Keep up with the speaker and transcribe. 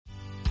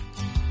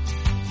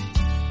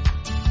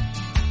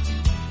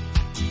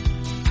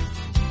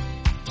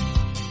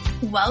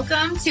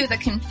Welcome to the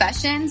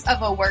Confessions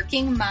of a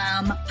Working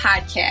Mom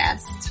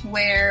podcast,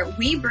 where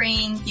we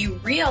bring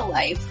you real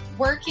life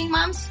working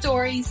mom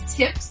stories,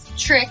 tips,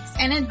 tricks,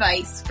 and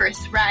advice for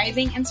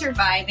thriving and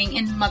surviving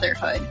in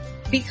motherhood.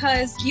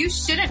 Because you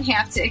shouldn't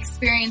have to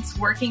experience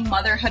working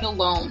motherhood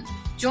alone.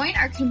 Join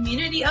our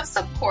community of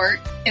support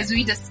as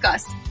we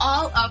discuss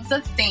all of the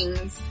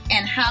things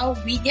and how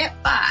we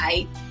get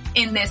by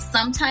in this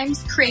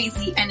sometimes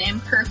crazy and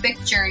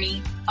imperfect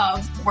journey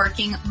of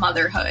working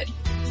motherhood.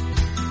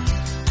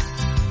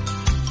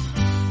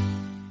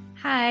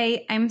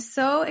 Hi, I'm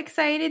so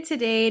excited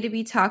today to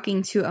be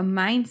talking to a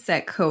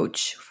mindset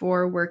coach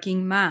for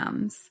working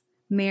moms.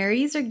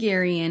 Mary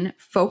Zargarian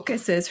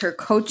focuses her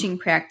coaching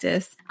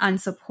practice on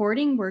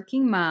supporting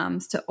working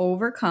moms to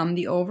overcome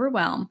the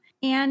overwhelm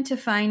and to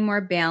find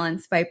more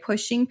balance by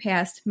pushing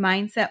past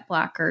mindset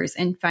blockers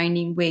and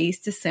finding ways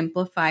to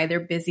simplify their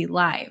busy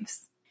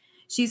lives.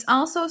 She's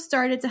also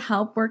started to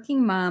help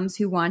working moms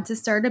who want to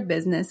start a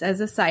business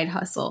as a side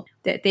hustle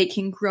that they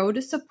can grow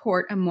to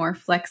support a more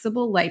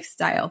flexible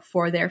lifestyle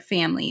for their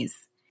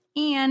families.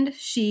 And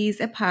she's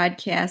a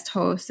podcast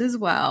host as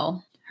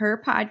well. Her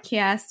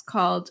podcast,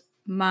 called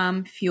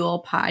Mom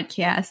Fuel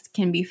Podcast,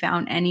 can be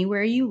found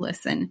anywhere you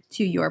listen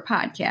to your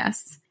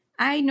podcasts.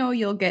 I know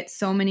you'll get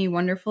so many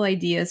wonderful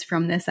ideas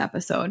from this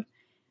episode.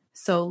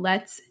 So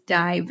let's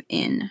dive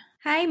in.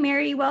 Hi,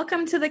 Mary.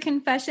 Welcome to the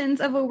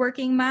Confessions of a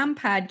Working Mom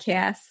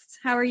podcast.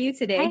 How are you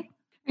today? Hi,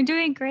 I'm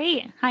doing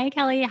great. Hi,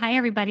 Kelly. Hi,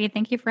 everybody.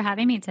 Thank you for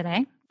having me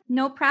today.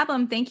 No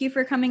problem. Thank you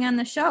for coming on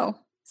the show.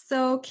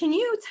 So can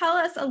you tell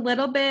us a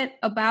little bit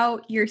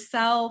about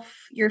yourself,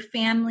 your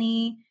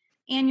family,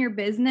 and your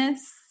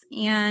business,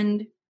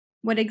 and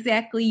what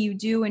exactly you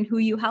do and who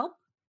you help?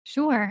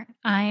 Sure.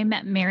 I'm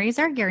Mary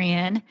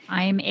Zargarian.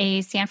 I'm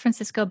a San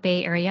Francisco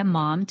Bay Area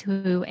mom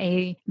to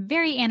a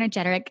very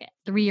energetic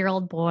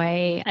 3-year-old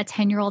boy, a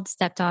 10-year-old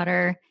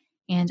stepdaughter,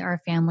 and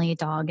our family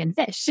dog and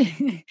fish.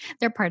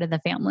 They're part of the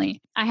family.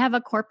 I have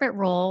a corporate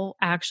role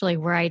actually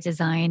where I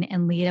design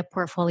and lead a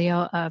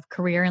portfolio of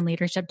career and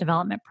leadership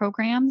development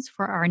programs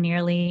for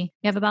we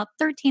have about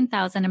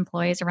 13,000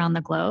 employees around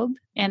the globe.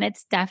 And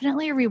it's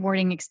definitely a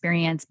rewarding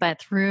experience,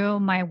 but through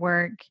my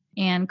work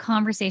and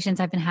conversations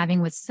I've been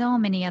having with so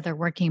many other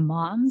working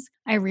moms,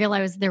 I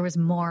realized there was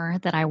more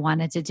that I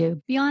wanted to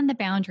do beyond the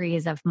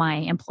boundaries of my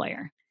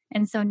employer.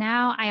 And so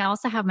now I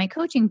also have my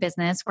coaching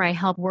business where I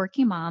help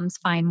working moms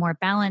find more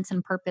balance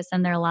and purpose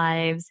in their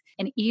lives,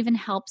 and even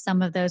help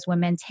some of those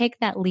women take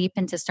that leap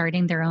into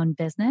starting their own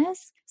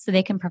business so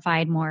they can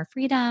provide more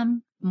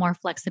freedom, more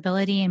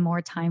flexibility, and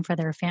more time for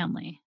their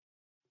family.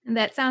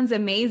 That sounds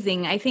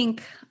amazing. I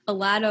think a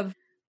lot of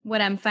what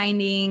I'm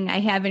finding I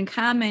have in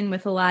common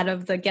with a lot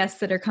of the guests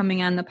that are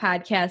coming on the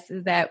podcast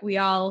is that we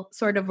all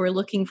sort of were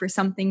looking for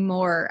something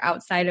more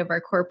outside of our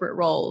corporate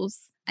roles.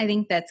 I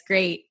think that's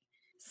great.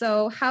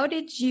 So how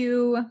did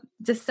you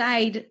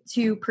decide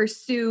to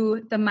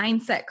pursue the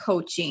mindset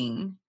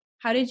coaching?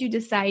 How did you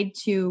decide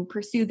to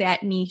pursue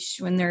that niche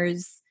when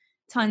there's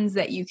tons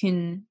that you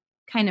can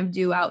kind of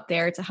do out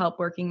there to help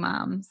working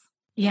moms?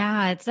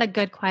 Yeah, it's a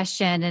good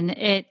question.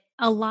 And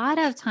a lot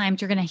of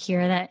times you're going to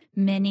hear that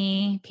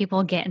many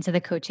people get into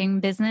the coaching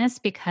business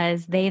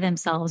because they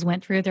themselves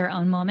went through their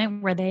own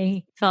moment where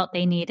they felt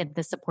they needed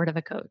the support of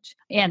a coach.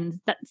 And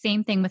that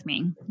same thing with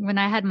me. When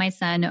I had my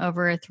son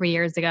over 3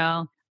 years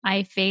ago,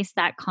 I faced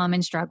that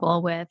common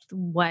struggle with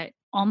what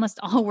almost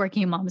all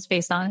working moms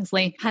face,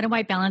 honestly. How do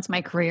I balance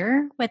my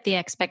career with the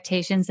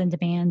expectations and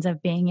demands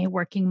of being a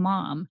working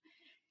mom?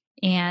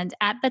 And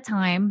at the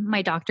time,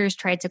 my doctors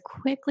tried to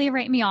quickly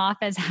write me off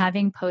as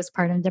having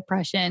postpartum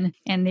depression,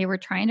 and they were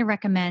trying to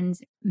recommend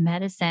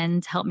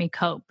medicine to help me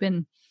cope.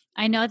 And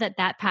I know that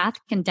that path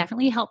can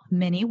definitely help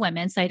many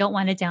women. So I don't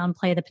want to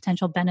downplay the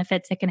potential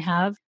benefits it can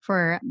have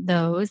for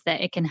those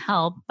that it can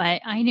help.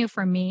 But I knew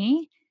for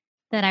me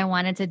that I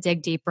wanted to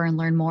dig deeper and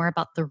learn more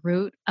about the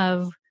root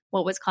of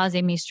what was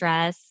causing me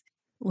stress,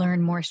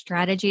 learn more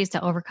strategies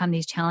to overcome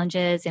these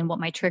challenges and what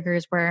my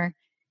triggers were.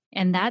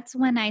 And that's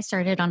when I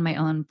started on my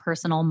own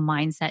personal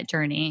mindset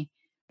journey.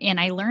 And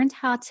I learned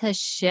how to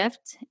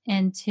shift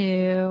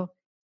into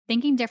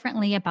thinking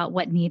differently about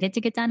what needed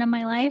to get done in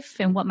my life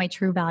and what my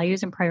true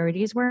values and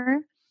priorities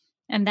were.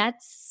 And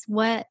that's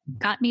what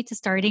got me to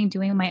starting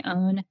doing my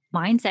own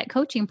mindset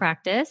coaching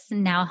practice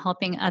and now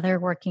helping other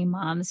working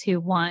moms who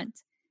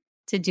want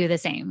to do the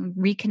same,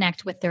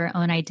 reconnect with their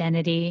own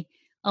identity,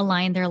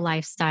 align their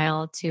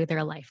lifestyle to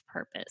their life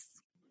purpose.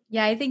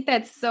 Yeah, I think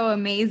that's so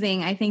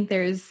amazing. I think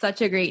there's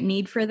such a great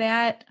need for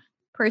that.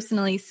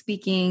 Personally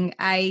speaking,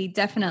 I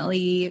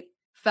definitely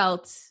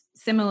felt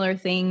similar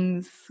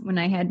things when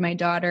I had my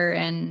daughter,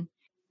 and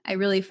I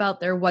really felt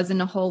there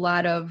wasn't a whole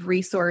lot of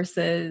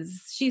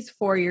resources. She's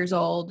 4 years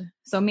old,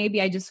 so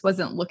maybe I just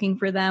wasn't looking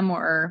for them,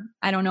 or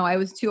I don't know, I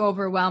was too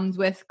overwhelmed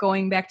with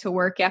going back to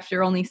work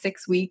after only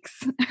 6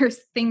 weeks or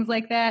things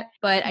like that.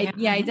 But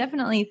I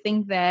definitely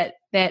think that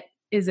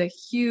is a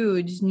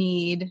huge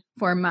need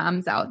for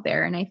moms out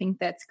there. And I think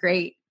that's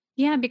great.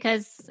 Yeah,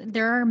 because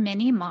there are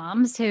many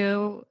moms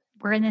who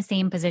were in the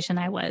same position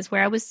I was,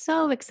 where I was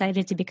so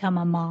excited to become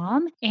a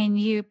mom. And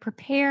you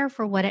prepare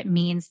for what it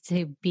means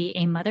to be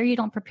a mother. You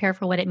don't prepare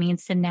for what it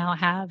means to now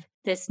have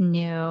this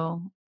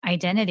new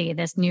identity,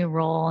 this new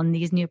role, and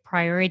these new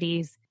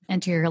priorities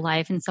enter your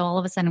life. And so all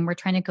of a sudden, we're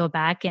trying to go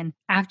back. And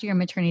after your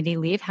maternity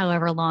leave,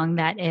 however long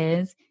that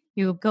is,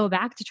 you go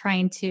back to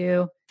trying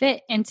to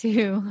fit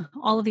into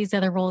all of these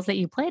other roles that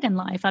you played in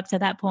life up to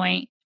that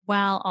point,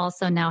 while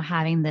also now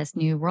having this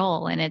new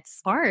role. And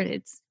it's hard.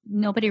 It's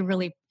nobody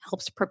really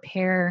helps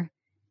prepare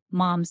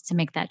moms to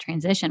make that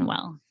transition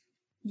well.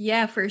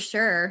 Yeah, for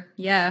sure.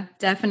 Yeah,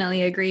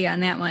 definitely agree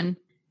on that one.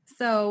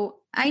 So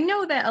I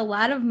know that a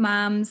lot of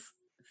moms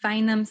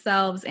find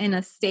themselves in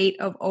a state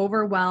of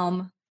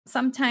overwhelm,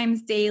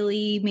 sometimes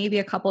daily, maybe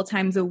a couple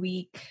times a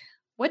week.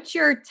 What's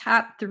your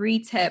top 3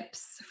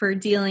 tips for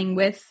dealing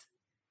with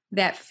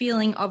that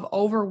feeling of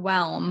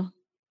overwhelm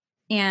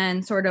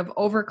and sort of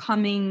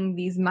overcoming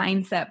these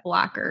mindset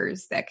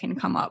blockers that can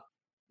come up?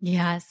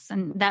 Yes.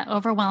 And that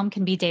overwhelm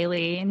can be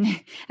daily. And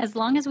as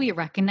long as we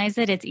recognize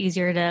it, it's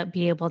easier to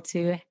be able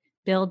to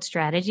build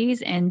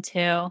strategies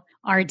into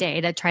our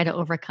day to try to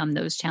overcome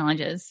those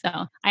challenges. So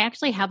I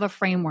actually have a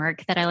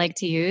framework that I like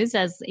to use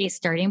as a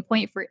starting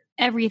point for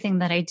everything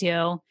that I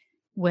do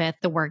with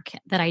the work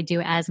that I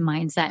do as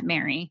Mindset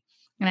Mary.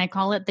 And I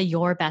call it the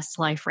Your Best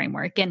Life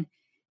framework. And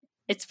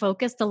it's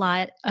focused a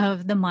lot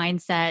of the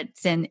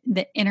mindsets and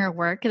the inner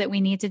work that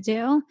we need to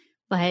do,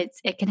 but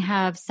it can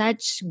have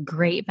such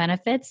great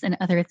benefits and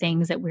other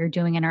things that we're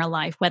doing in our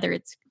life, whether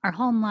it's our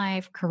home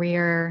life,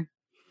 career,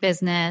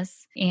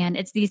 business. And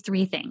it's these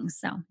 3 things.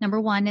 So, number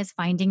 1 is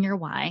finding your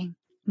why,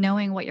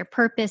 knowing what your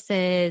purpose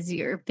is,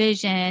 your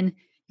vision,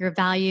 your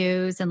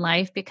values in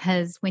life,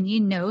 because when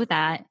you know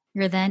that,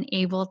 you're then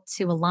able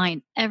to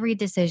align every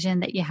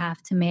decision that you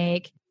have to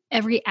make,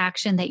 every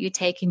action that you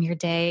take in your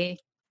day.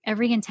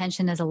 Every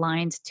intention is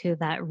aligned to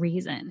that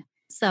reason.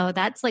 So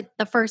that's like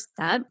the first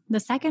step.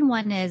 The second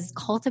one is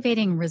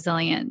cultivating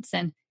resilience.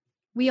 And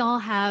we all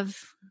have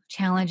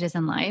challenges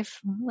in life,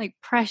 like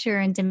pressure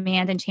and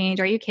demand and change.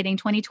 Are you kidding?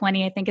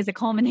 2020, I think, is a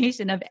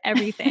culmination of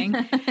everything.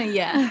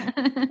 Yeah.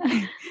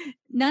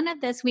 None of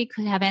this we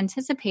could have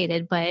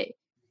anticipated, but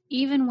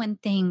even when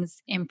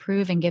things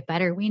improve and get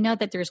better, we know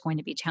that there's going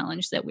to be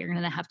challenge that we're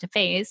going to have to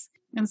face.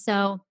 And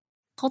so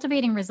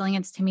cultivating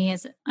resilience to me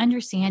is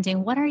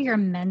understanding what are your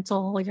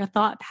mental, your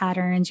thought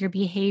patterns, your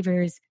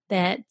behaviors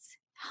that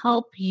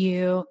help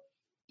you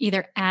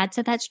either add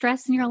to that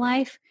stress in your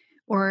life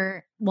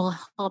or will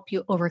help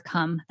you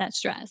overcome that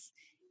stress.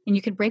 And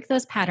you could break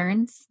those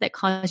patterns that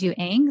cause you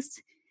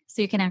angst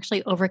so you can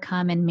actually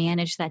overcome and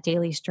manage that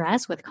daily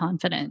stress with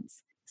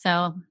confidence.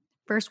 So,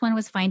 first one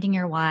was finding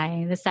your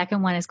why. The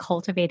second one is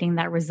cultivating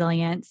that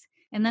resilience.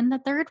 And then the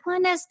third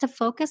one is to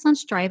focus on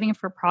striving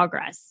for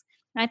progress.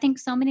 I think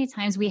so many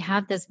times we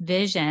have this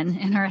vision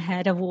in our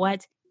head of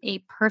what a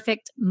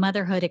perfect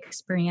motherhood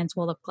experience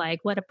will look like,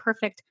 what a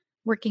perfect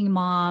working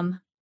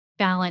mom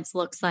balance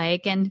looks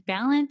like. And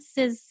balance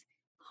is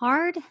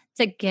hard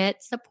to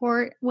get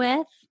support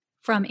with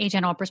from a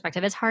general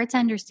perspective. It's hard to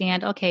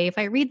understand, okay, if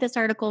I read this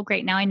article,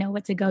 great, now I know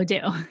what to go do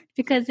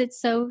because it's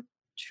so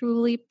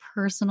truly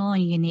personal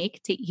and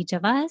unique to each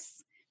of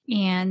us.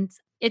 And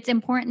it's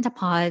important to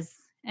pause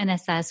and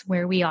assess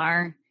where we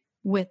are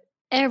with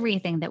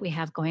everything that we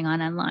have going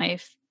on in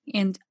life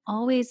and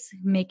always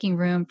making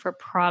room for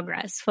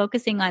progress,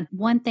 focusing on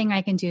one thing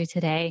I can do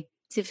today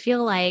to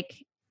feel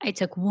like I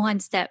took one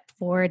step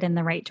forward in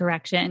the right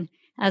direction,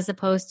 as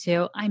opposed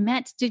to I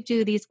meant to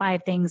do these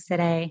 5 things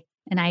today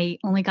and I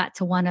only got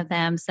to one of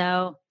them.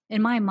 So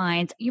in my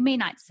mind, you may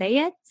not say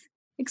it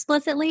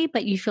explicitly,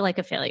 but you feel like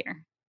a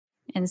failure.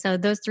 And so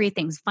those 3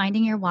 things,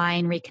 finding your why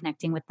and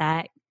reconnecting with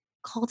that,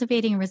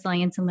 cultivating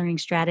resilience and learning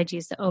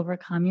strategies to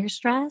overcome your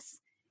stress,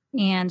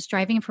 and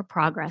striving for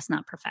progress,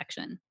 not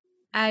perfection.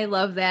 I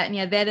love that. And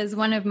yeah, that is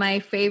one of my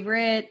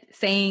favorite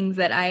sayings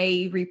that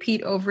I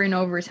repeat over and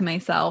over to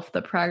myself,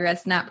 the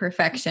progress, not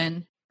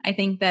perfection. I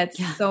think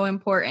that's so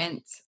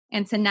important.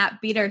 And to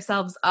not beat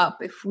ourselves up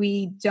if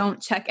we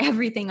don't check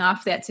everything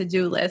off that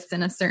to-do list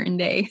in a certain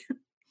day.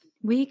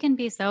 We can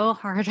be so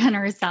hard on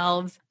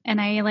ourselves. And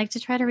I like to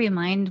try to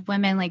remind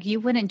women, like, you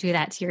wouldn't do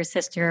that to your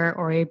sister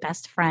or your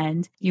best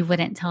friend. You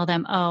wouldn't tell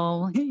them,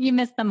 oh, you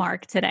missed the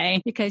mark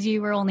today because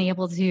you were only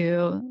able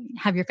to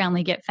have your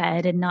family get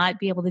fed and not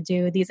be able to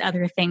do these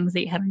other things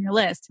that you had on your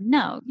list.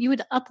 No, you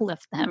would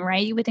uplift them,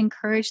 right? You would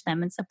encourage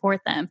them and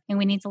support them. And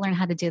we need to learn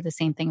how to do the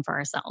same thing for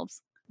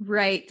ourselves.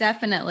 Right.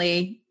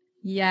 Definitely.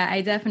 Yeah,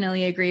 I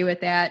definitely agree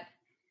with that.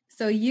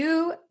 So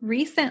you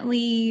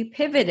recently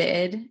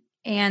pivoted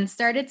and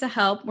started to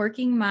help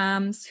working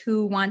moms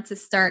who want to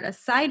start a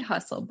side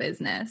hustle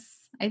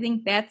business. I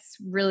think that's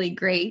really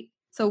great.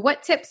 So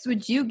what tips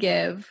would you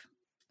give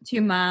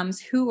to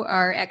moms who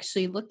are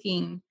actually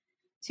looking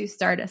to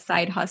start a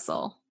side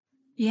hustle?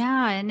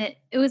 Yeah. And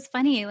it was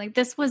funny. Like,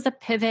 this was a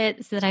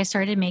pivot that I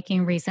started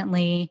making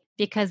recently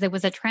because it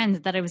was a trend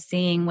that I was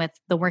seeing with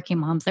the working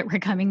moms that were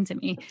coming to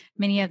me.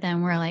 Many of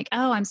them were like,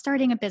 oh, I'm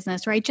starting a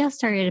business, or I just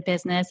started a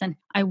business and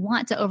I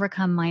want to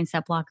overcome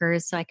mindset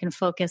blockers so I can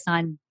focus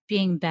on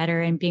being better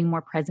and being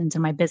more present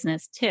in my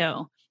business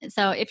too.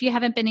 So if you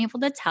haven't been able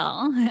to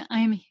tell,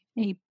 I'm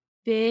a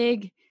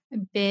big,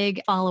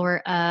 big follower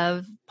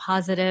of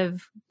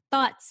positive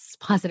thoughts,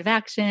 positive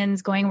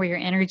actions, going where your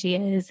energy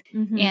is.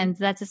 And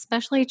that's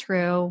especially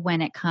true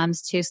when it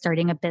comes to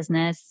starting a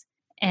business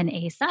and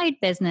a side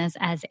business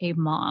as a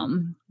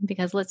mom.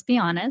 Because let's be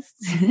honest,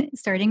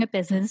 starting a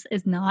business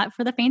is not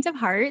for the faint of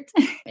heart.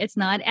 It's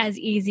not as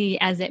easy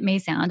as it may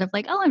sound of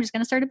like, oh, I'm just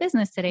going to start a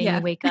business today. And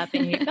you wake up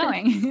and you get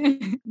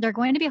going. There are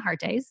going to be hard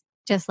days,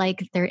 just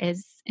like there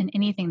is in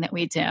anything that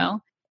we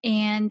do.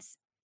 And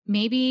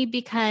maybe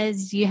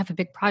because you have a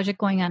big project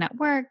going on at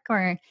work,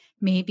 or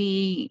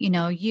maybe,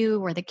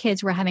 you or the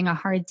kids were having a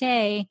hard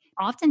day,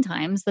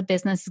 oftentimes the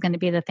business is going to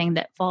be the thing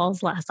that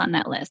falls last on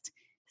that list.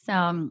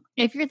 So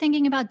if you're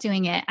thinking about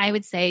doing it, I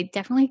would say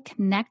definitely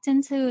connect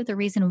into the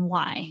reason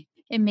why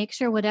and make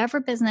sure whatever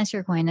business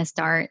you're going to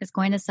start is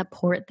going to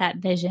support that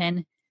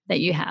vision that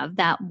you have,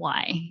 that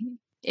why.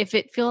 If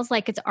it feels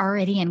like it's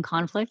already in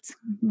conflict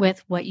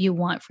with what you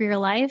want for your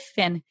life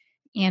and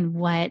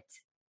what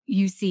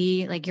you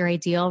see like your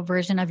ideal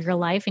version of your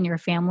life and your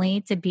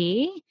family to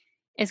be,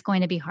 it's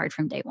going to be hard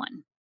from day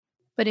one.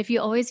 But if you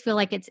always feel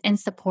like it's in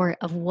support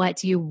of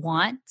what you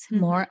want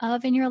more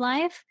of in your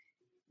life,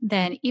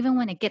 then even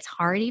when it gets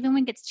hard, even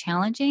when it gets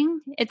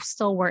challenging, it's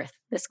still worth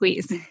the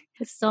squeeze.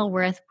 It's still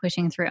worth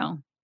pushing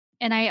through.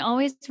 And I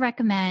always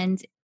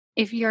recommend,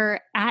 if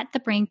you're at the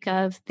brink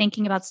of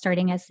thinking about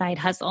starting a side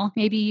hustle,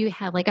 maybe you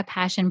have like a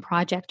passion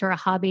project or a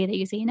hobby that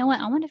you say, you know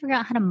what, I want to figure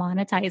out how to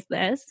monetize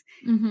this.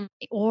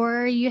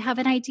 Or you have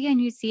an idea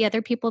and you see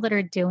other people that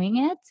are doing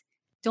it.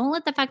 Don't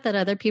let the fact that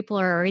other people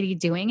are already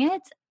doing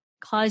it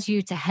cause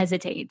you to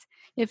hesitate.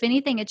 If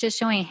anything, it's just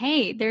showing,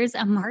 hey, there's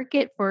a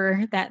market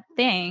for that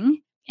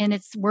thing and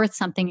it's worth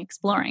something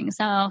exploring.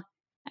 So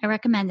I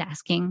recommend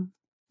asking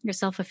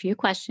yourself a few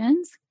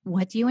questions.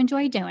 What do you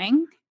enjoy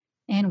doing?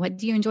 And what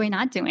do you enjoy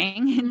not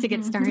doing to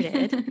get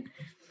started?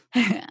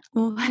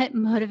 What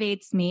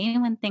motivates me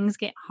when things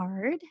get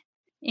hard?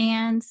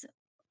 And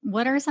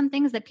what are some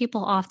things that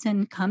people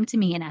often come to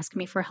me and ask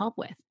me for help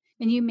with?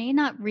 And you may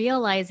not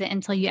realize it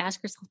until you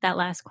ask yourself that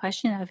last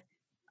question of,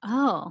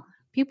 oh,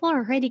 people are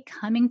already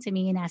coming to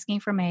me and asking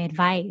for my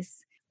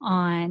advice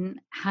on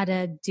how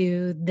to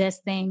do this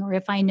thing, or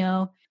if I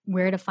know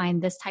where to find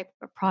this type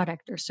of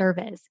product or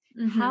service.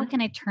 How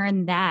can I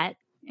turn that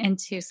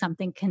into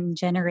something can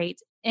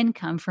generate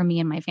income for me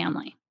and my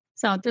family?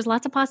 So there's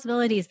lots of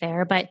possibilities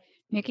there, but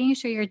making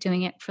sure you're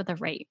doing it for the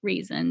right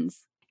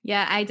reasons.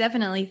 Yeah, I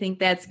definitely think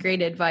that's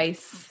great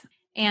advice.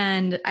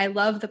 And I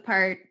love the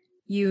part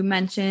you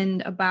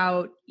mentioned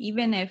about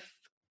even if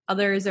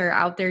others are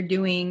out there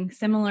doing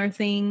similar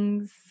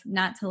things,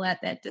 not to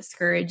let that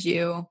discourage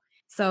you.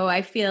 So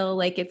I feel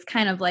like it's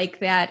kind of like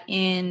that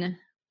in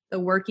the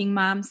working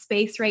mom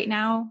space right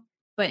now,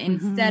 but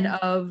instead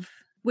of,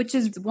 which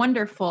is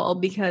wonderful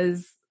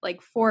because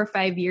like 4 or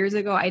 5 years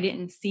ago, I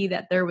didn't see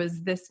that there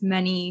was this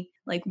many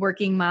like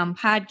working mom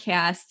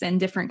podcasts and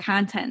different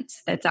content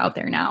that's out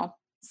there now.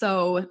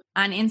 So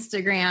on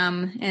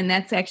Instagram, and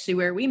that's actually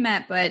where we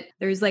met, but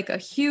there's like a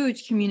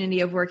huge community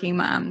of working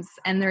moms.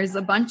 And there's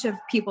a bunch of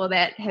people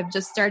that have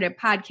just started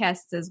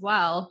podcasts as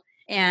well.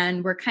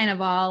 And we're kind of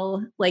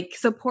all like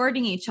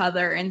supporting each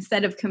other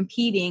instead of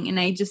competing. And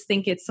I just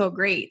think it's so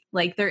great.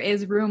 Like there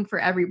is room for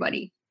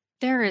everybody.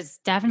 There is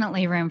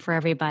definitely room for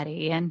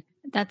everybody. And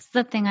that's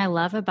the thing I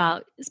love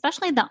about,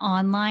 especially the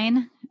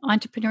online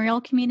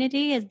entrepreneurial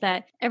community, is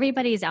that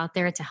everybody's out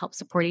there to help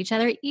support each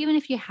other, even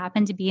if you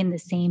happen to be in the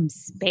same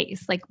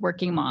space, like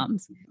working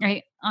moms,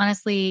 right?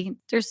 Honestly,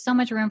 there's so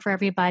much room for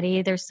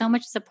everybody. There's so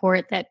much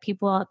support that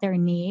people out there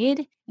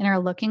need and are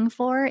looking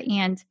for.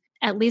 And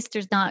at least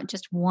there's not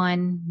just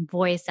one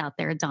voice out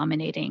there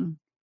dominating.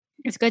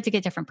 It's good to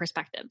get different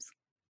perspectives.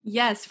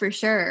 Yes, for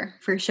sure.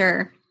 For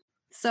sure.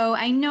 So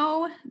I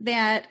know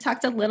that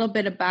talked a little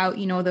bit about,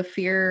 the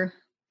fear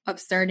of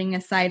starting a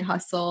side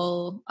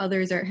hustle.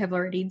 Others have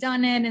already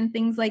done it and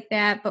things like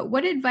that. But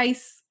what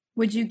advice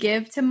would you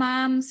give to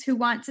moms who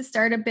want to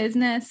start a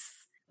business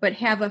but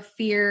have a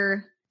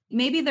fear?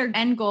 Maybe their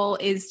end goal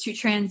is to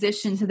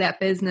transition to that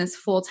business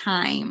full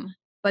time,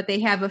 but they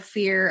have a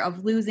fear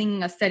of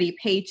losing a steady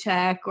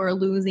paycheck or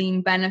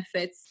losing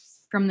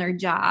benefits from their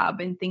job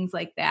and things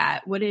like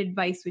that. What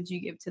advice would you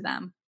give to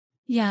them?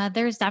 Yeah,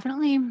 there's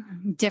definitely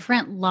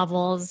different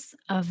levels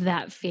of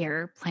that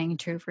fear playing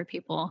true for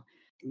people.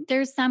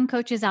 There's some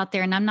coaches out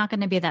there, and I'm not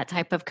going to be that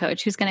type of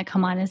coach who's going to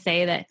come on and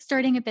say that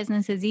starting a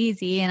business is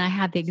easy and I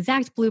have the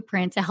exact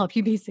blueprint to help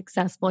you be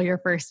successful your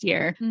first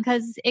year,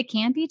 because it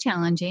can be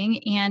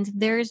challenging and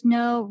there's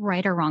no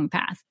right or wrong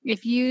path.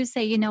 If you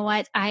say, you know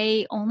what,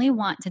 I only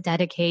want to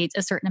dedicate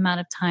a certain amount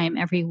of time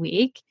every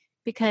week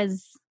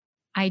because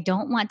I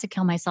don't want to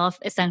kill myself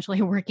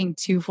essentially working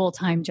 2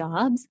 full-time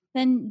jobs,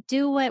 then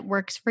do what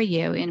works for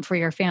you and for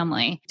your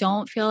family.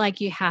 Don't feel like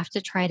you have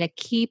to try to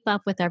keep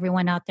up with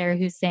everyone out there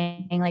who's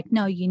saying like,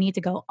 no, you need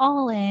to go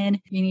all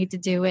in. You need to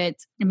do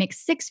it and make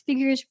 6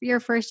 figures for your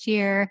first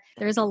year.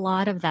 There's a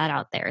lot of that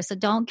out there. So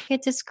don't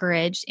get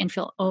discouraged and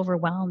feel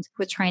overwhelmed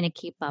with trying to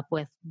keep up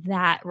with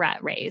that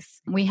rat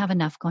race. We have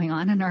enough going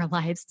on in our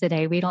lives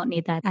today. We don't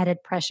need that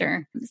added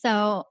pressure.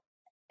 So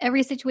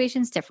every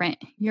situation is different.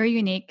 You're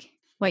unique.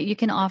 What you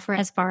can offer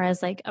as far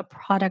as like a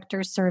product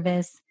or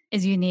service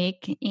is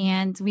unique.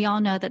 And we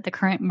all know that the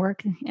current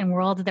work and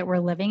world that we're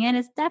living in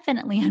is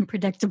definitely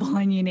unpredictable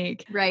and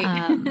unique.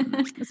 Right.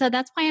 So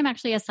that's why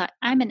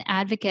I'm an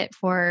advocate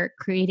for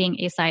creating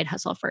a side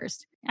hustle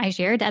first. I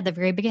shared at the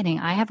very beginning,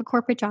 I have a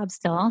corporate job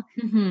still.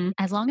 Mm-hmm.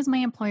 As long as my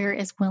employer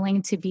is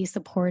willing to be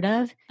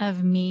supportive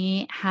of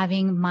me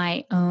having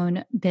my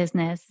own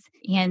business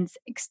and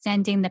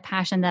extending the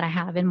passion that I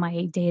have in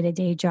my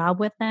day-to-day job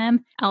with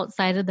them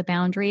outside of the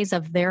boundaries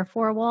of their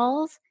 4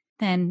 walls,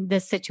 then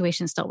this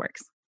situation still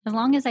works. As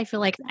long as I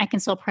feel like I can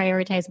still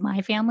prioritize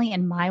my family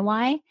and my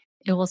why,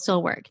 it will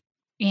still work.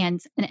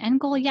 And an end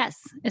goal, yes,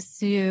 is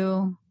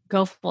to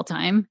go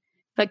full-time,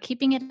 but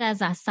keeping it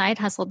as a side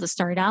hustle to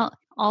start out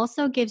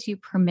also gives you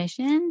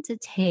permission to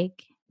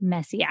take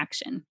messy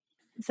action.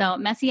 So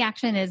messy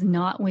action is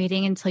not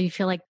waiting until you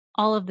feel like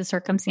all of the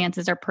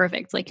circumstances are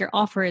perfect. Like your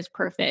offer is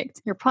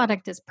perfect, your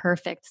product is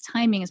perfect,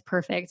 timing is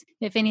perfect.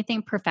 If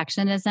anything,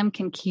 perfectionism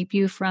can keep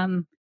you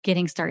from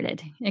getting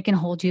started. It can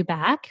hold you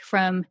back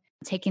from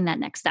taking that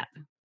next step.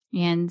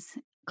 And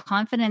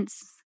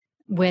confidence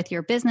with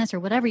your business or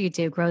whatever you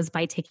do grows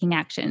by taking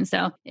action.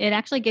 So it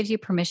actually gives you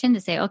permission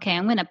to say, okay,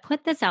 I'm going to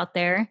put this out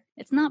there.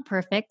 It's not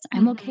perfect.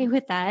 I'm okay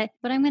with that,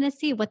 but I'm going to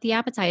see what the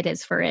appetite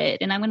is for it.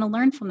 And I'm going to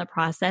learn from the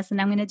process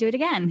and I'm going to do it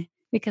again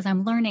because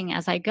I'm learning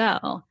as I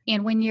go.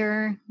 And when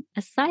you're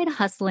a side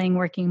hustling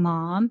working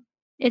mom,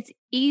 it's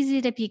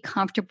easy to be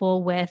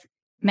comfortable with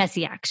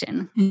messy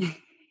action.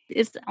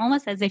 It's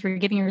almost as if you're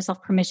giving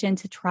yourself permission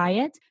to try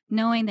it,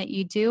 knowing that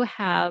you do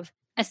have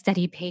a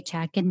steady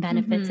paycheck and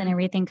benefits and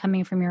everything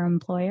coming from your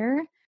employer.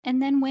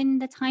 And then when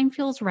the time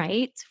feels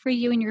right for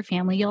you and your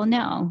family, you'll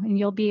know and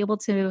you'll be able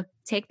to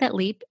take that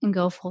leap and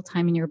go full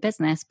time in your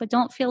business. But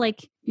don't feel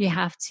like you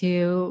have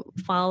to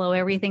follow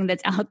everything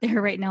that's out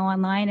there right now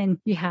online and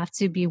you have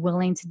to be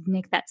willing to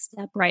make that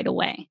step right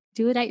away.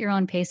 Do it at your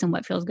own pace and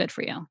what feels good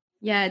for you.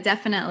 Yeah,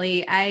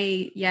 definitely.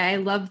 I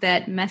love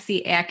that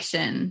messy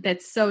action.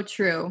 That's so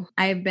true.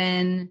 I've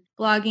been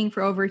blogging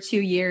for over 2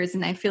 years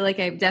and I feel like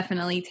I've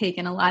definitely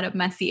taken a lot of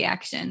messy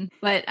action,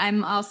 but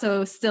I'm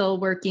also still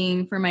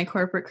working for my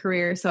corporate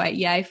career. So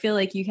I feel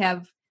like you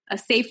have a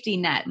safety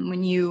net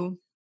when you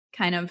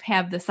kind of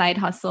have the side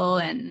hustle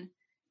and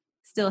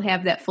still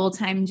have that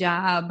full-time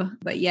job.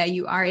 But yeah,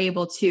 you are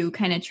able to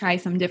kind of try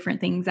some different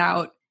things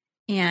out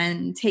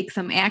and take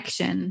some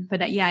action.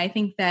 But I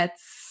think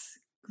that's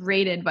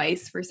great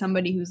advice for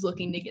somebody who's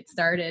looking to get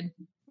started.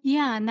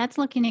 Yeah, and that's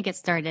looking to get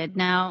started.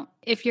 Now,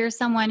 if you're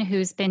someone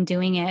who's been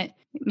doing it,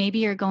 maybe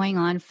you're going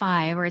on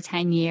 5 or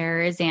 10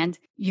 years and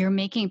you're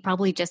making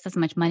probably just as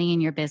much money in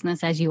your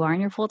business as you are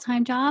in your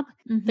full-time job,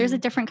 there's a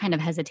different kind of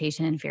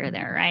hesitation and fear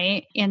there,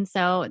 right? And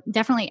so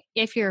definitely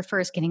if you're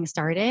first getting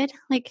started,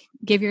 like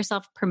give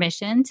yourself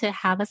permission to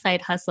have a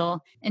side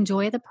hustle,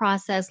 enjoy the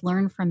process,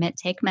 learn from it,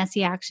 take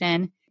messy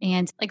action,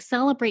 and like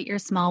celebrate your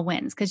small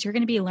wins because you're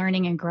going to be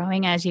learning and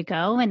growing as you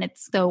go. And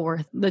it's so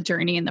worth the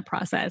journey and the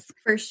process.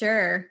 For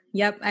sure.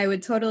 Yep. I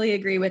would totally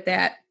agree with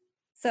that.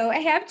 So I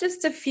have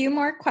just a few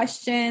more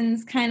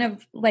questions, kind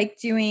of like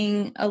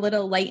doing a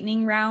little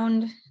lightning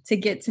round to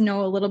get to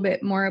know a little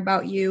bit more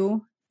about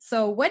you.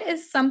 So what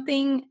is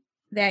something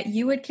that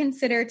you would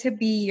consider to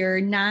be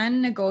your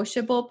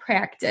non-negotiable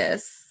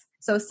practice?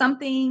 So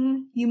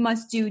something you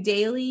must do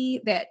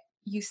daily that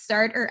you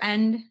start or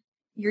end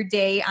your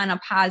day on a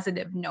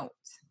positive note.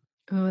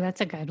 Oh, that's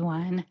a good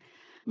one.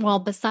 Well,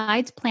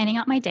 besides planning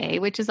out my day,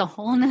 which is a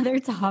whole nother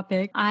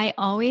topic, I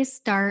always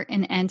start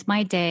and end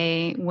my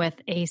day with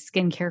a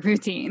skincare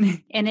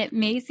routine. And it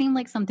may seem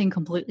like something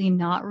completely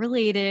not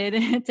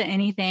related to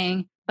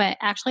anything, but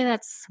actually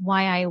that's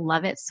why I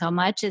love it so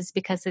much is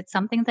because it's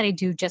something that I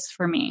do just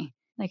for me.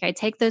 Like I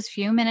take those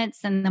few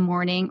minutes in the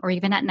morning or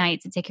even at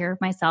night to take care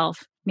of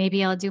myself.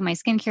 Maybe I'll do my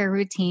skincare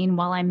routine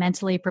while I'm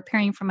mentally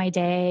preparing for my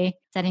day,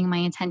 setting my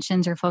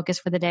intentions or focus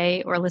for the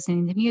day or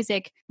listening to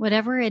music.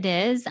 Whatever it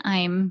is,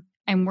 I'm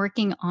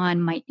working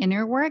on my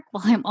inner work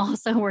while I'm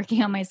also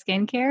working on my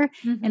skincare.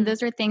 And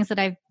those are things that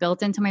I've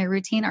built into my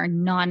routine are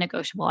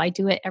non-negotiable. I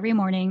do it every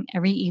morning,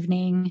 every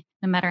evening,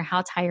 no matter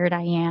how tired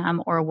I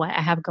am or what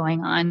I have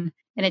going on.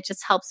 And it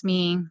just helps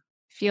me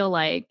feel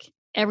like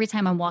every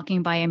time I'm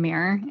walking by a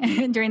mirror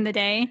during the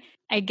day,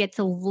 I get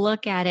to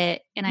look at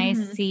it and I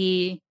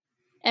see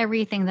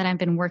everything that I've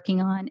been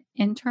working on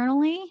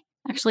internally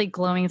actually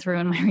glowing through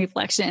in my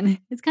reflection.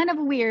 It's kind of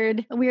a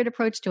weird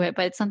approach to it,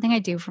 but it's something I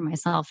do for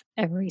myself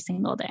every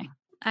single day.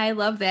 I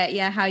love that.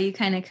 Yeah, how you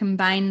kind of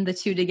combine the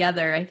two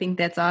together. I think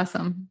that's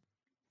awesome.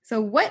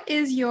 So what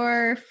is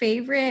your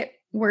favorite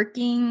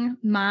working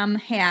mom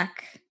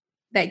hack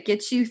that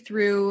gets you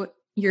through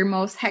your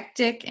most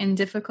hectic and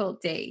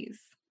difficult days?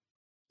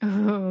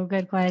 Oh,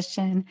 good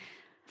question.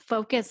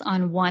 Focus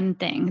on one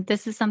thing.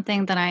 This is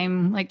something that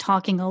I'm like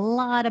talking a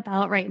lot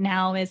about right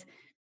now is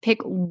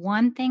pick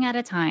one thing at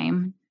a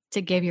time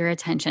to give your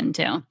attention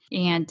to.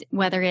 And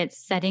whether it's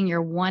setting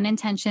your one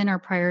intention or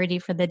priority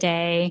for the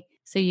day,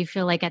 so you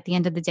feel like at the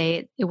end of the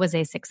day, it was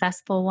a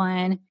successful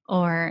one,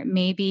 or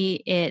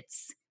maybe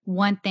it's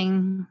one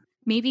thing.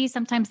 Maybe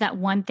sometimes that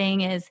one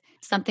thing is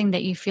something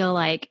that you feel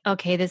like,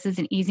 okay, this is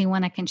an easy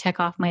one I can check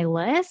off my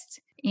list.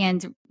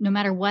 And no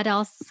matter what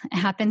else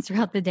happens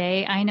throughout the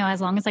day, I know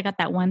as long as I got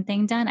that one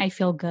thing done, I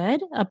feel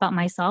good about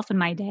myself and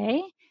my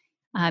day.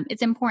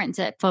 It's important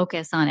to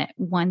focus on it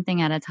one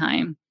thing at a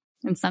time.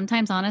 And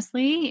sometimes,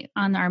 honestly,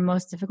 on our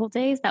most difficult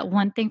days, that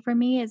one thing for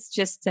me is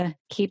just to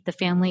keep the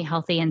family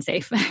healthy and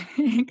safe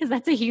because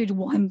that's a huge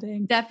one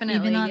thing.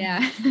 Definitely,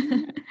 yeah.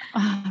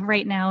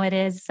 Right now, it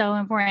is so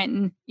important.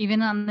 And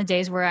even on the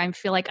days where I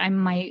feel like I'm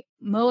my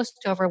most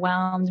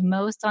overwhelmed,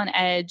 most on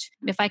edge,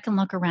 if I can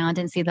look around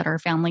and see that our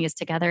family is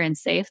together and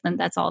safe, then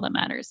that's all that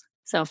matters.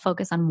 So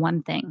focus on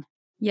one thing.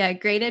 Yeah,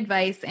 great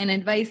advice, and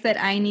advice that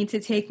I need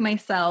to take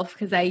myself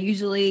because I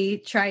usually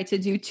try to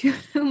do too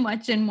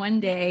much in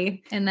one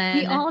day. And then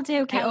we all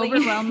do, Kelly. I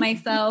overwhelm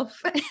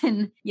myself.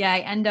 And yeah, I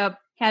end up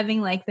having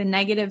like the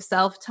negative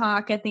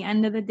self-talk at the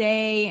end of the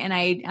day. And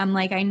I'm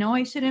like, I know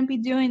I shouldn't be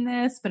doing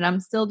this, but I'm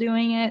still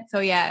doing it. So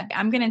yeah,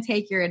 I'm going to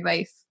take your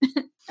advice.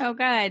 Oh,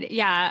 good.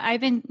 Yeah, I've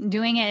been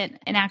doing it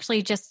and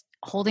actually just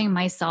holding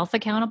myself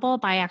accountable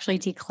by actually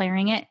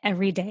declaring it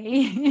every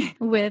day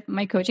with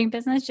my coaching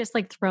business, just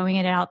like throwing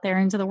it out there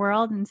into the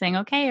world and saying,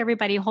 okay,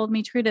 everybody hold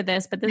me true to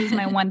this, but this is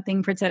my one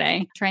thing for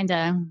today. Trying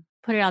to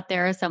put it out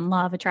there as some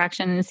law of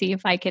attraction and see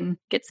if I can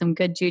get some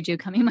good juju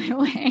coming my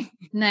way.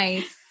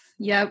 Nice.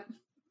 Yep.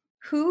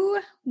 Who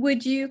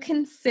would you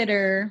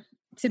consider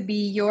to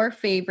be your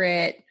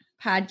favorite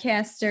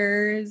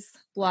podcasters,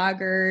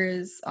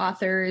 bloggers,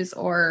 authors,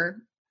 or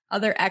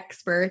other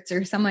experts,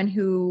 or someone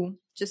who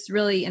just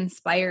really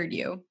inspired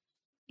you?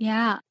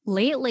 Yeah.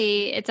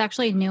 Lately, it's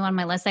actually new on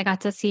my list. I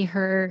got to see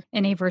her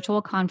in a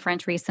virtual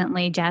conference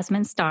recently,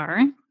 Jasmine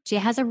Star. She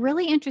has a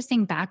really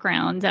interesting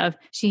background of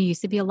she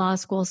used to be a law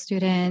school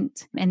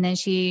student. And then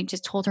she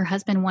just told her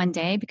husband one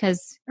day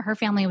because her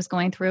family was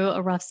going through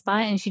a rough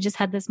spot. And she just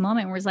had this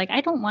moment where it's like,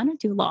 I don't want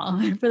to do law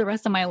for the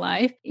rest of my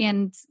life.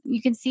 And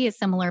you can see a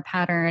similar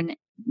pattern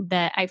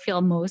that I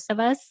feel most of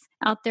us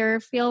out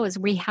there feel is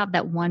we have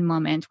that one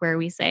moment where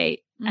we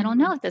say, I don't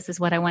know if this is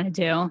what I want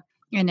to do.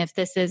 And if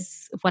this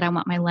is what I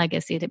want my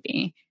legacy to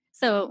be.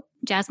 So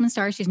Jasmine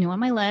Star, she's new on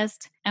my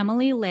list.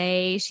 Emily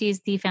Lay,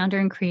 she's the founder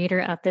and creator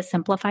of the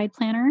Simplified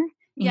Planner.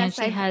 Yes,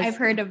 I've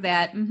heard of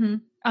that. Mm-hmm.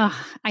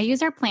 I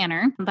use her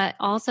planner, but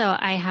also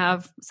I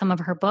have some of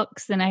her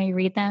books and I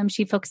read them.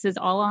 She focuses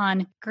all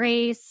on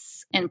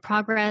grace and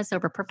progress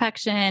over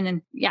perfection.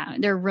 And yeah,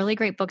 they're really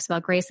great books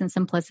about grace and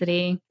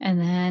simplicity. And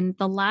then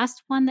the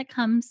last one that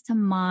comes to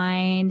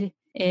mind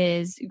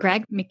is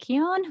Greg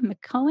McKeown.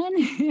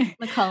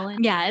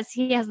 Yes,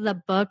 he has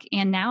the book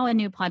and now a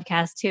new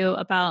podcast too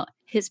about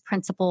his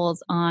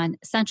principles on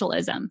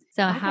essentialism.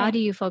 So how do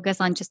you focus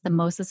on just the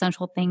most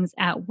essential things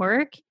at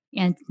work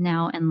and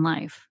now in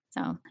life?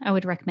 So I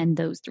would recommend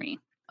those three.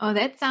 Oh,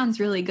 that sounds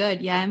really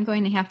good. Yeah, I'm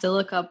going to have to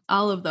look up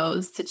all of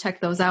those to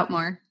check those out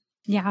more.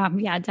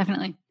 Yeah,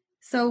 definitely.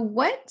 So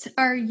what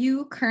are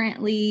you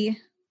currently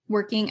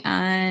working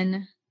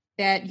on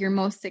that you're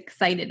most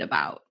excited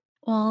about?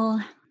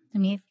 Well,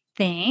 let me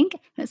think.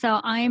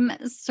 So I'm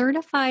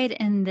certified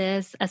in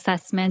this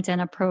assessment and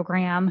a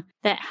program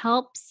that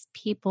helps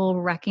people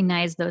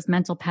recognize those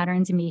mental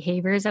patterns and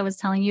behaviors I was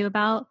telling you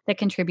about that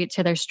contribute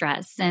to their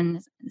stress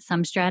and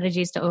some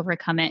strategies to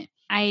overcome it.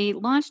 I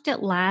launched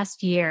it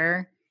last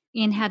year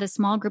and had a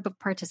small group of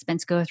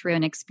participants go through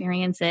and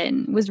experience it,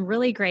 and it was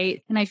really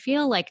great. And I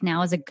feel like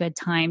now is a good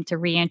time to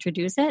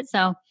reintroduce it.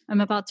 So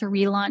I'm about to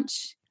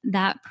relaunch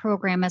that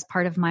program as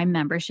part of my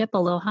membership,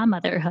 Aloha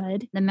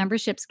Motherhood. The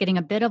membership's getting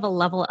a bit of a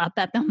level up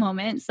at the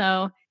moment.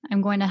 So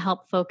I'm going to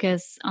help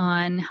focus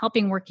on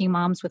helping working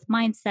moms with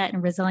mindset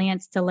and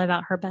resilience to live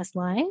out her best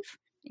life,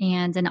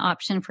 and an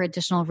option for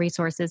additional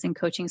resources and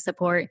coaching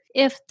support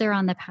if they're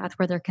on the path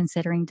where they're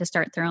considering to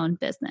start their own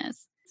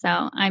business.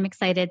 So I'm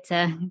excited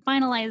to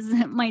finalize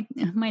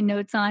my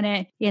notes on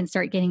it and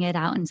start getting it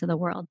out into the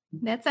world.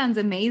 That sounds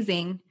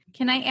amazing.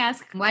 Can I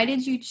ask, why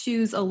did you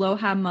choose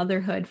Aloha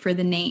Motherhood for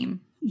the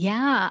name?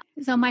 Yeah.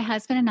 So my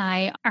husband and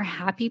I, our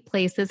happy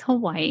place is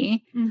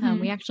Hawaii.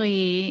 We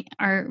actually,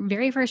 our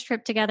very first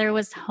trip together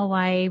was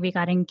Hawaii. We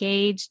got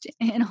engaged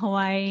in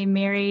Hawaii,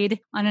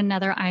 married on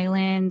another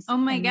island. Oh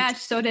my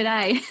gosh, so did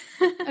I.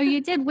 Oh,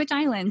 you did? Which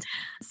island?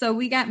 So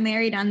we got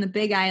married on the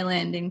Big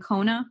Island in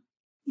Kona.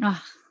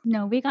 Oh,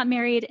 no, we got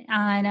married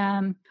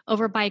on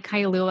over by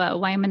Kailua,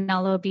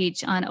 Waimanalo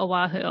Beach on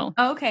Oahu.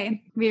 Oh,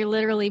 okay.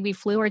 We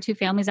flew our two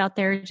families out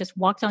there, just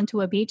walked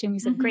onto a beach and we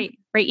said, great,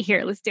 right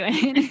here, let's do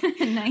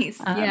it. Nice.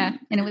 Yeah.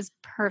 And it was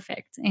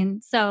perfect.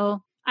 And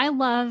so I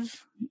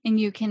love, and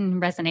you can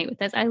resonate with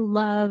this, I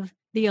love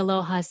the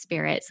aloha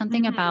spirit,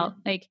 something about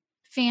like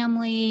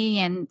family,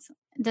 and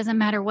it doesn't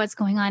matter what's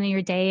going on in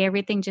your day.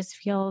 Everything just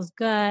feels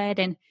good.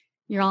 And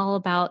you're all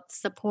about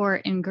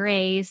support and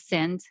grace.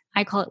 And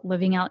I call it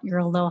living out your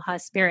aloha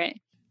spirit.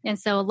 And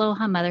so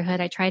Aloha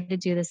Motherhood, I tried to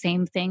do the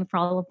same thing for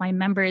all of my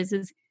members,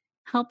 is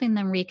helping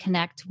them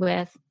reconnect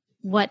with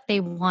what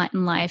they want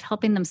in life,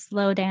 helping them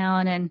slow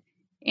down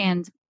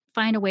and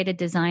find a way to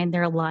design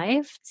their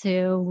life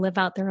to live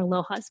out their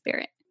aloha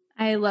spirit.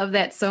 I love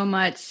that so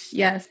much.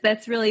 Yes,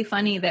 that's really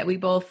funny that we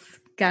both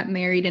got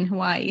married in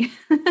Hawaii.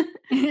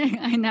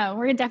 I know.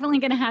 We're definitely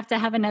going to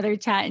have another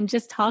chat and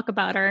just talk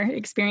about our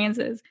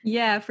experiences.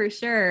 Yeah, for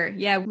sure.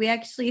 Yeah, we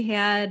actually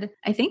had,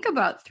 I think,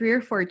 about 3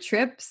 or 4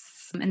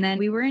 trips, and then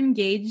we were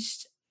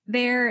engaged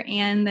there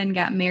and then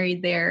got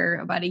married there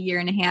about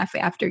 1.5 years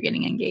after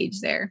getting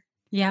engaged there.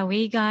 Yeah,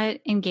 we got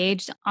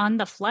engaged on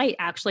the flight,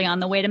 actually, on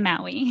the way to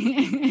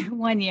Maui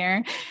 1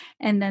 year.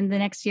 And then the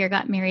next year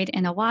got married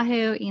in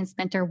Oahu and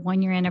spent our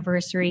 1-year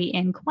anniversary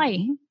in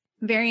Kauai.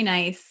 Very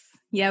nice.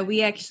 Yeah,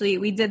 we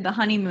did the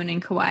honeymoon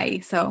in Kauai.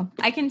 So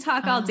I can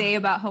talk all day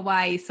about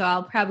Hawaii. So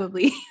I'll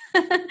probably,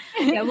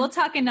 we'll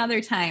talk another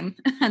time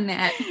on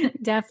that.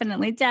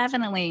 Definitely.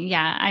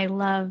 Yeah, I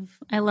love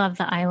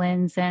the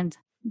islands, and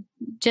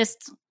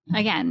just,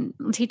 again,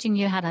 teaching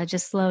you how to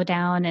just slow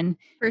down and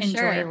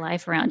enjoy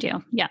life around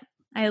you. Yeah.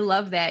 I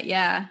love that.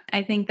 Yeah.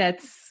 I think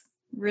that's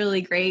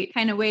really great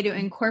kind of way to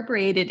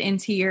incorporate it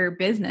into your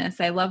business.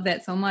 I love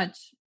that so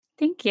much.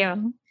 Thank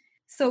you.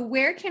 So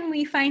where can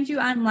we find you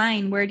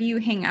online? Where do you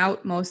hang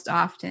out most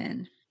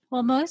often?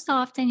 Well, most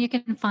often you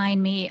can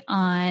find me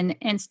on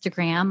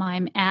Instagram.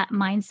 I'm at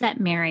Mindset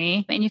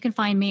Mary, and you can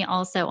find me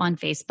also on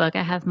Facebook.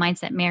 I have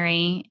Mindset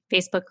Mary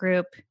Facebook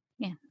group.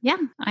 Yeah,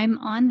 I'm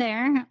on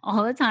there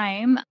all the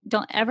time.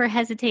 Don't ever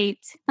hesitate,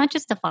 not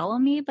just to follow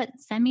me, but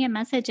send me a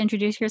message,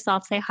 introduce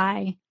yourself, say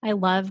hi. I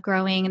love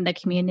growing in the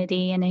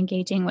community and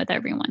engaging with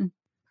everyone.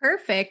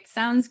 Perfect.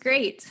 Sounds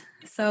great.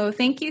 So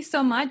thank you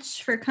so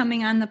much for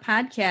coming on the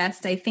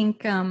podcast. I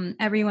think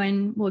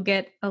everyone will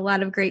get a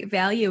lot of great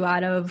value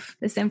out of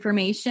this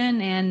information,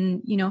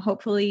 and,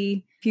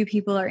 hopefully a few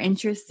people are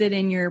interested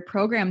in your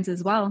programs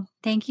as well.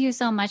 Thank you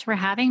so much for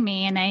having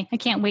me. And I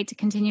can't wait to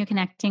continue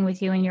connecting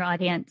with you and your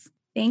audience.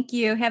 Thank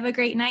you. Have a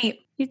great night.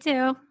 You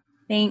too.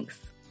 Thanks.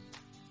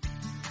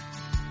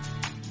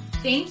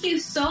 Thank you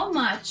so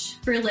much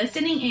for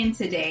listening in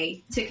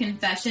today to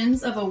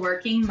Confessions of a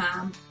Working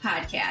Mom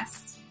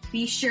podcast.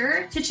 Be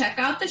sure to check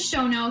out the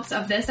show notes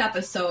of this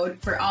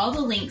episode for all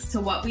the links to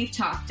what we've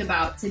talked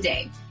about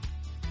today.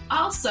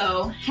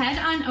 Also, head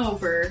on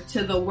over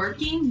to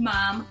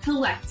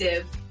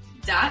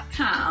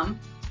theworkingmomcollective.com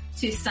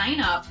to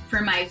sign up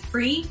for my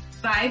free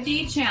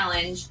 5-day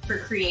challenge for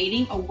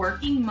creating a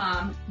working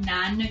mom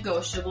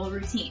non-negotiable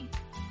routine.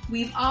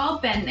 We've all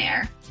been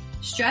there,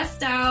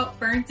 stressed out,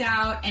 burnt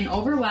out, and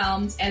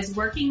overwhelmed as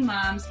working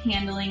moms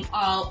handling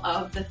all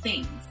of the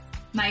things.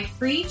 My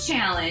free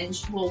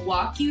challenge will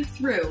walk you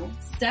through,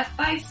 step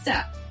by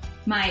step,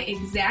 my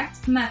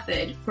exact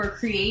method for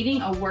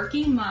creating a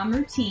working mom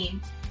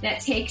routine that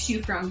takes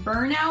you from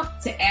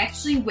burnout to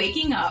actually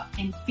waking up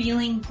and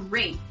feeling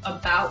great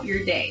about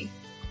your day.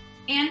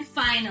 And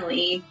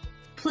finally,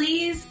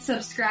 please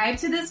subscribe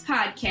to this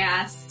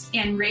podcast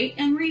and rate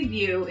and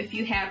review if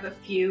you have a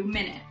few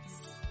minutes.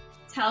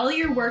 Tell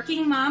your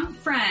working mom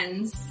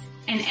friends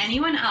and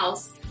anyone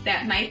else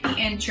that might be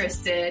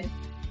interested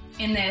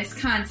in this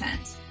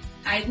content.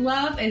 I'd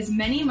love as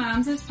many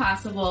moms as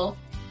possible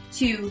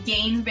to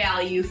gain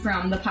value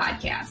from the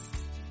podcast.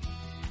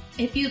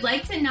 If you'd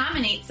like to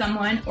nominate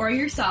someone or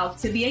yourself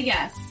to be a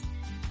guest,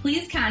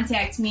 please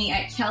contact me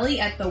at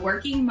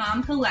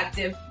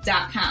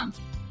kelly@theworkingmomcollective.com.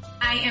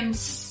 I am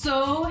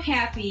so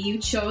happy you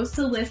chose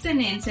to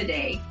listen in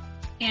today,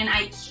 and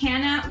I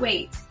cannot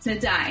wait to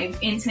dive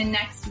into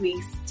next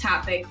week's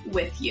topic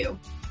with you.